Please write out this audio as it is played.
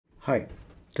Hi,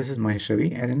 this is Mahesh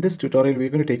Ravi, and in this tutorial we're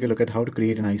going to take a look at how to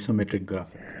create an isometric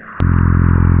graphic.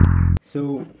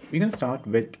 So we're going to start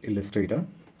with Illustrator.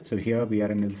 So here we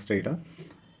are in Illustrator.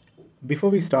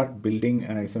 Before we start building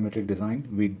an isometric design,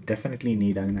 we definitely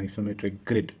need an isometric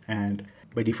grid, and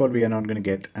by default we are not going to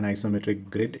get an isometric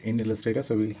grid in Illustrator,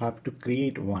 so we'll have to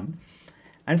create one,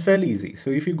 and it's fairly easy. So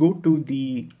if you go to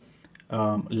the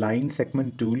line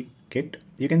segment tool kit,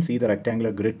 you can see the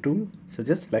rectangular grid tool. So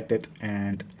just select it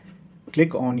and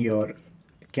click on your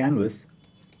canvas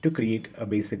to create a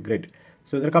basic grid.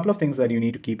 So there are a couple of things that you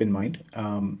need to keep in mind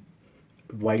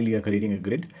while you're creating a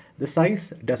grid. The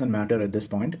size doesn't matter at this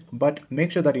point, but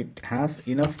make sure that it has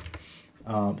enough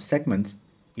segments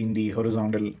in the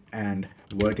horizontal and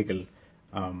vertical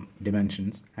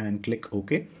dimensions, and click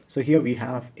OK. So here we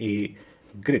have a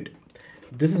grid.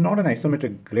 This is not an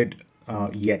isometric grid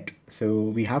yet, so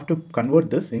we have to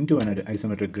convert this into an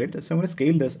isometric grid. So I'm going to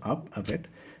scale this up a bit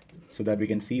so that we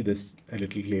can see this a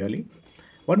little clearly.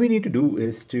 What we need to do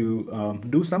is to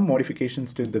do some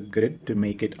modifications to the grid to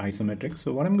make it isometric.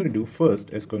 So what I'm going to do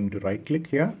first is going to right click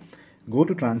here, go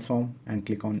to transform and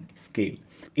click on scale.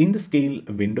 In the scale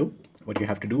window, what you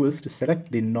have to do is to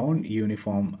select the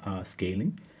non-uniform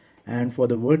scaling, and for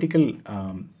the vertical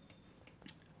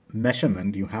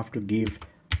measurement you have to give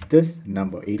this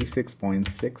number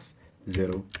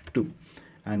 86.602,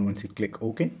 and once you click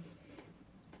OK,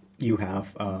 you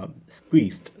have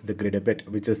squeezed the grid a bit,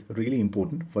 which is really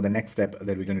important for the next step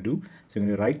that we're going to do. So you're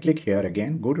going to right click here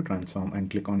again, go to transform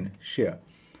and click on share,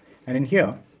 and in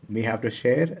here we have to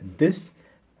share this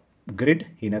grid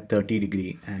in a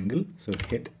 30-degree angle. So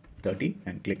hit 30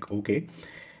 and click OK.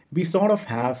 We sort of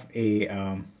have a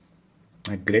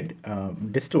grid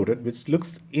distorted, which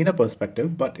looks in a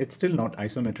perspective, but it's still not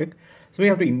isometric. So we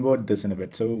have to invert this in a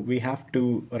bit. So we have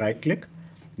to right click,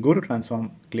 go to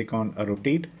transform, click on a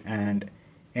rotate and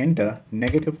enter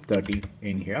 -30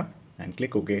 in here and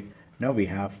click OK. Now we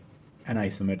have an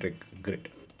isometric grid.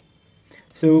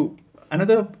 So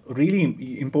another really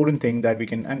important thing that we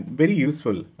can, and very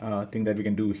useful thing that we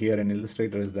can do here in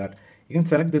Illustrator, is that you can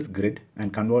select this grid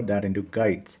and convert that into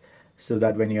guides, so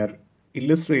that when you're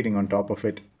illustrating on top of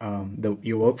it,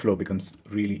 your workflow becomes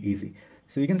really easy.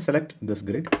 So you can select this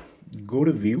grid, go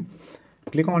to view,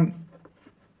 click on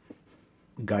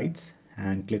guides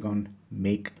and click on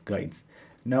make guides.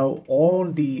 Now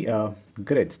all the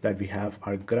grids that we have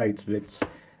are guides which,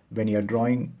 when you're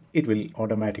drawing, it will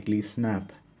automatically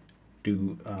snap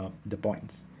to the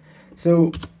points.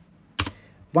 So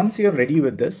once you're ready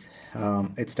with this,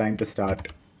 it's time to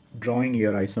start drawing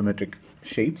your isometric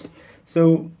shapes.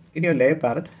 So in your layer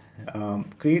palette,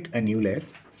 create a new layer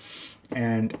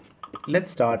and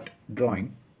let's start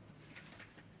drawing.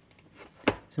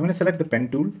 So I'm going to select the pen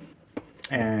tool,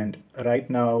 and right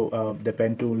now the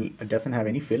pen tool doesn't have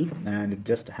any fill and it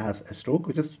just has a stroke,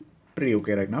 which is pretty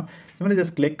okay right now. So I'm going to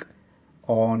just click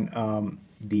on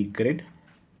the grid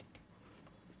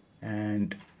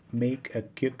and make a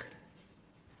quick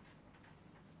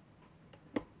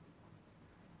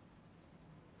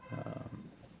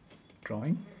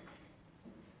drawing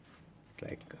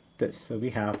like this. So we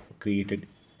have created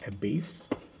a base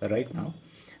right now.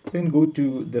 So you can go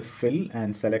to the fill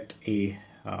and select a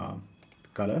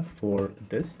color for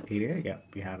this area. Yeah,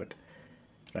 we have it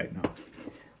right now.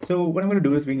 So what I'm going to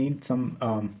do is we need some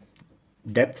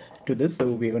depth to this.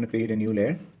 So we're going to create a new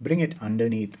layer, bring it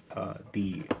underneath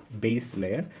the base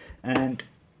layer, and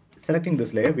selecting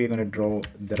this layer, we're going to draw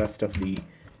the rest of the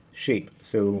shape.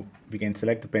 So we can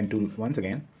select the pen tool once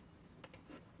again.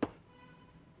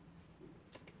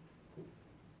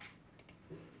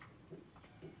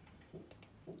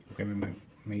 Okay, we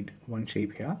made one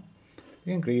shape here.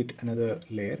 We can create another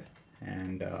layer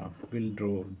and we'll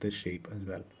draw this shape as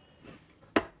well.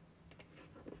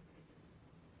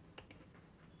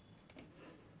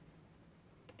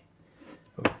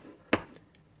 Okay.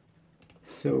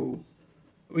 So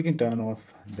we can turn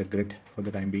off the grid for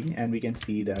the time being, and we can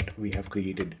see that we have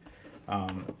created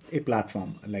a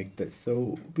platform like this.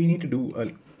 So we need to do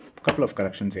a couple of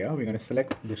corrections here. We're going to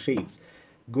select the shapes,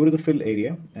 go to the fill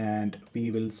area, and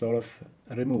we will sort of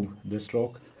remove the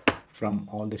stroke from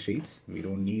all the shapes. We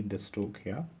don't need the stroke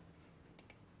here.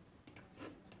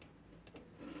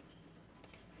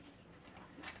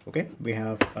 Okay, we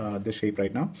have the shape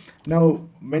right now. Now,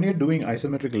 when you're doing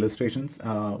isometric illustrations,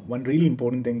 one really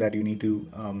important thing that you need to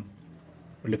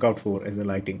look out for is the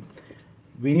lighting.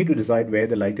 We need to decide where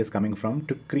the light is coming from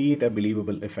to create a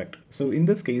believable effect. So in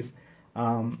this case,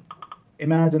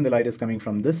 imagine the light is coming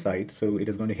from this side, so it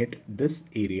is going to hit this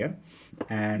area,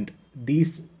 and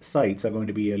these sides are going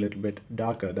to be a little bit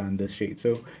darker than this shade.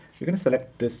 So we're going to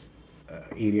select this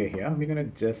area here, we're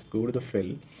going to just go to the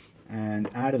fill and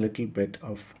add a little bit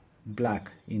of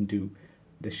black into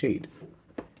the shade.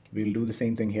 We'll do the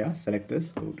same thing here. Select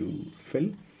this, go to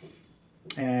fill,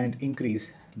 and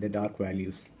increase the dark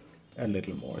values a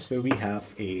little more. So we have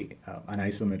an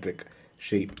isometric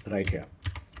shape right here.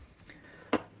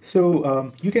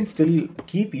 So you can still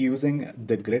keep using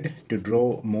the grid to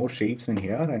draw more shapes in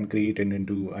here and create it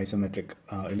into isometric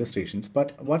illustrations.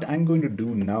 But what I'm going to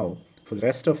do now for the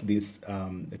rest of this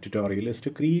tutorial is to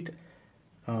create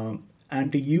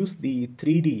and to use the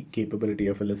 3D capability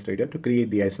of Illustrator to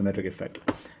create the isometric effect.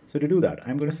 So to do that,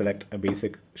 I'm going to select a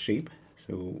basic shape.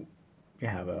 So we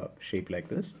have a shape like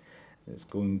this. It's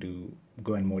going to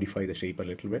go and modify the shape a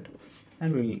little bit,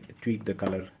 and we'll tweak the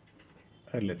color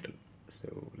a little.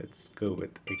 So let's go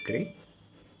with a gray.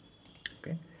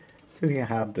 Okay, so we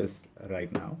have this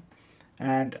right now,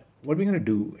 and what we're going to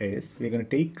do is we're going to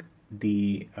take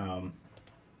the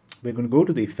we're going to go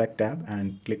to the Effect tab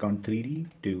and click on 3D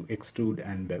to Extrude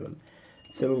and Bevel.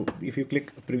 So if you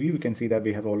click Preview, you can see that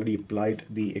we have already applied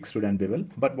the Extrude and Bevel,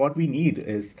 but what we need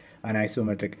is an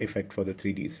isometric effect for the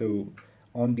 3D. So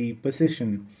on the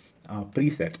position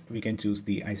preset, we can choose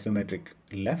the isometric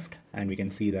left, and we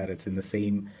can see that it's in the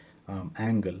same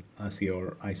angle as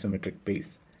your isometric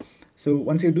base. So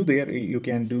once you do there, you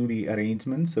can do the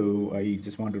arrangement. So I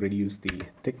just want to reduce the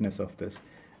thickness of this.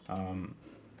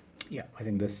 Yeah, I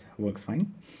think this works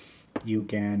fine. You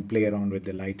can play around with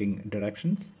the lighting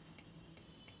directions.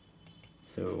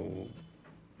 So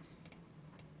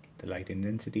the light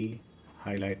intensity,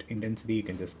 highlight intensity, you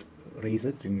can just raise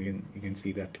it, and you can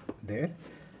see that there.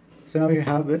 So now you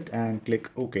have it, and click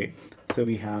OK. So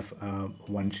we have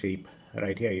one shape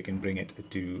right here. You can bring it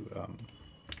to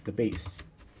the base.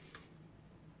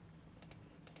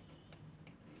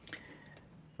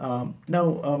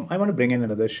 Now I want to bring in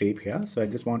another shape here. So I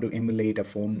just want to emulate a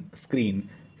phone screen.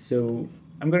 So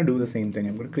I'm going to do the same thing.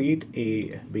 I'm going to create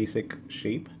a basic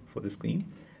shape for the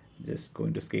screen. Just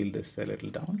going to scale this a little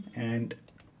down and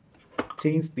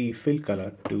change the fill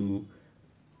color to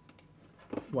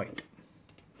white.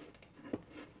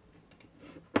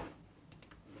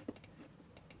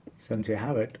 Once you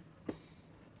have it,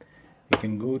 you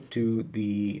can go to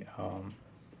the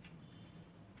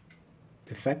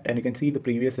effect, and you can see the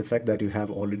previous effect that you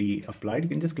have already applied. You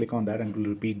can just click on that and it will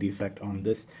repeat the effect on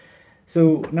this.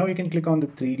 So now you can click on the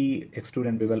 3D Extrude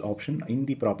and Bevel option in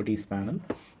the Properties panel,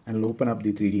 and it'll open up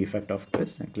the 3D effect of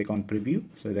this, and click on Preview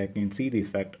so that you can see the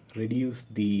effect. Reduce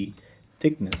the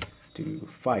thickness to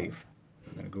 5.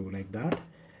 I'm going to go like that.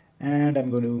 And I'm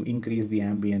going to increase the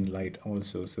ambient light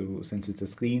also. So since it's a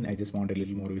screen, I just want a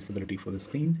little more visibility for the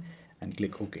screen, and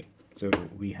click OK. So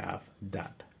we have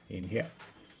that in here.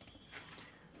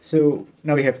 So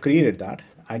now we have created that.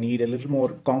 I need a little more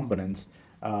components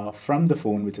from the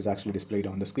phone, which is actually displayed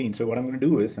on the screen. So what I'm going to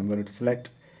do is I'm going to select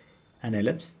an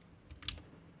ellipse,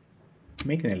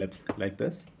 make an ellipse like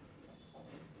this.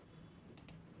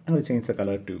 I'm going to change the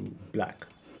color to black.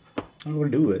 What I'm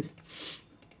going to do is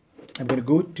I'm going to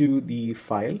go to the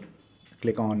file,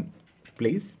 click on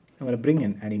place. I'm going to bring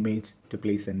in an image to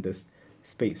place in this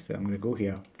space. So I'm going to go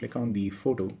here, click on the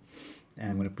photo, and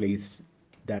I'm going to place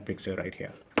that picture right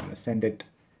here. I'm going to send it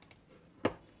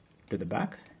to the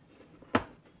back,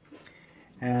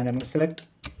 and I'm going to select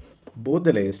both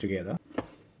the layers together,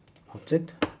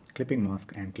 object, clipping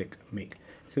mask, and click make.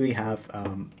 So we have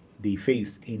the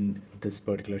face in this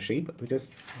particular shape, which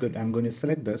is good. I'm going to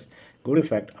select this, go to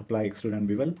Effect, apply Extrude and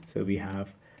Bevel. So we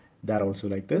have that also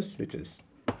like this, which is,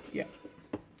 yeah,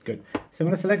 good. So I'm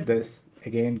going to select this,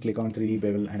 again, click on 3D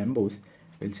Bevel and Emboss.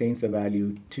 We'll change the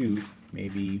value to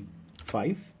maybe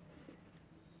 5,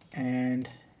 and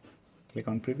click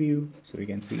on Preview so we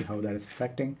can see how that is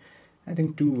affecting. I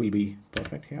think 2 will be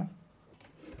perfect here.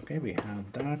 Okay, we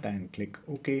have that, and click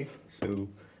OK. So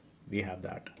we have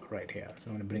that right here. So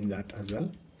I'm going to bring that as well,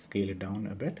 scale it down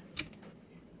a bit.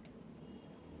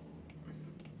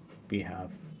 We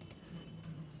have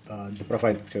the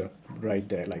profile picture right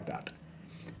there like that.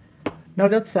 Now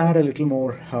let's add a little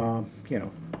more, a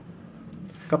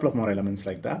couple of more elements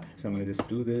like that. So I'm going to just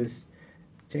do this,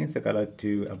 change the color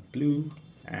to a blue,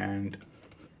 and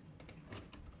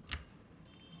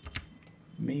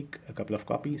make a couple of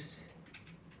copies.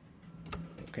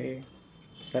 Okay,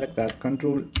 select that,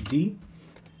 Control G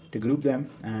to group them,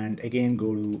 and again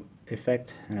go to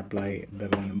Effect and apply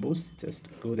Bevel and Emboss. Just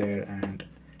go there and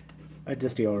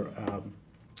adjust your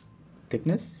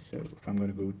thickness. So if I'm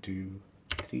going to go to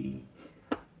 3,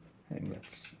 I think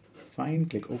that's fine.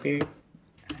 Click OK,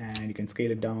 and you can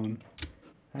scale it down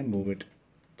and move it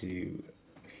to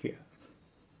here.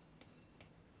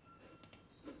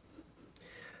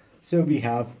 So we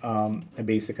have a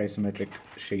basic isometric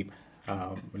shape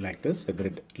like this, a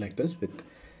grid like this.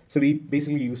 So we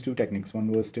basically used two techniques.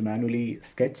 One was to manually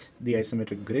sketch the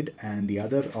isometric grid, and the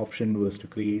other option was to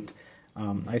create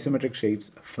isometric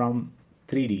shapes from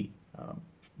 3D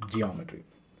geometry.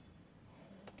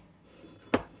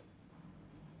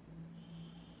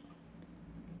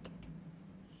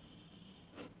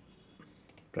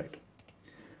 Right.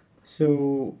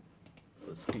 So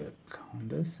let's click on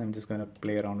this. I'm just going to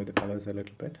play around with the colors a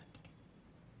little bit.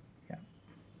 Yeah.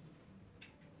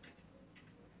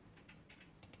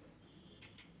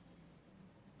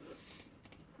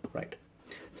 Right.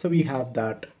 So we have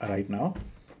that right now.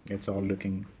 It's all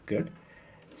looking good.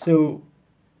 So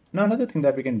now another thing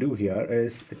that we can do here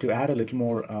is to add a little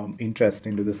more interest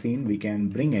into the scene. We can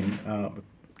bring in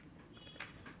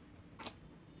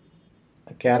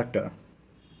a character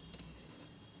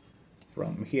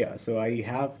from here. So I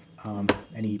have an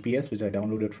EPS which I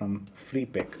downloaded from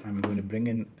FreePic. I'm going to bring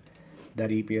in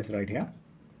that EPS right here.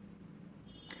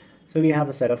 So we have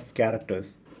a set of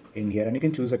characters in here, and you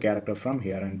can choose a character from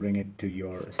here and bring it to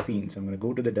your scene. So I'm going to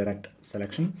go to the direct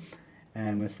selection, and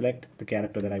I'm going to select the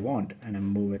character that I want and then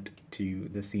move it to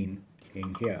the scene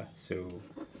in here. So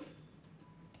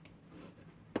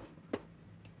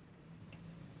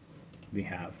we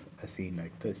have a scene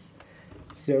like this.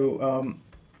 So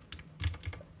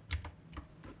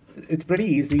it's pretty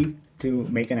easy to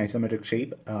make an isometric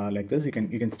shape like this. You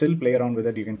can still play around with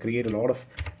it. You can create a lot of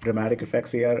dramatic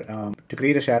effects here. To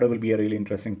create a shadow will be a really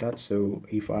interesting touch. So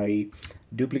if I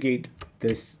duplicate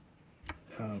this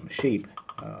shape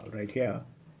right here,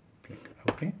 click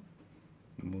OK,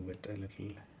 move it a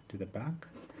little to the back,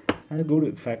 and go to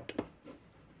Effect,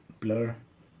 Blur,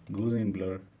 Gaussian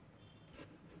Blur,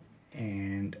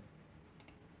 and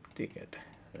take it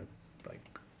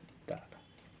like that.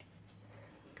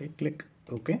 Okay, click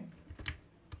OK.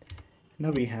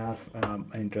 Now we have an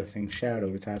interesting shadow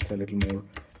which adds a little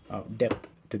more depth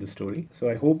to the story. So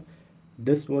I hope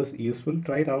this was useful.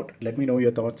 Try it out. Let me know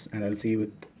your thoughts, and I'll see you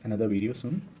with another video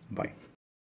soon. Bye.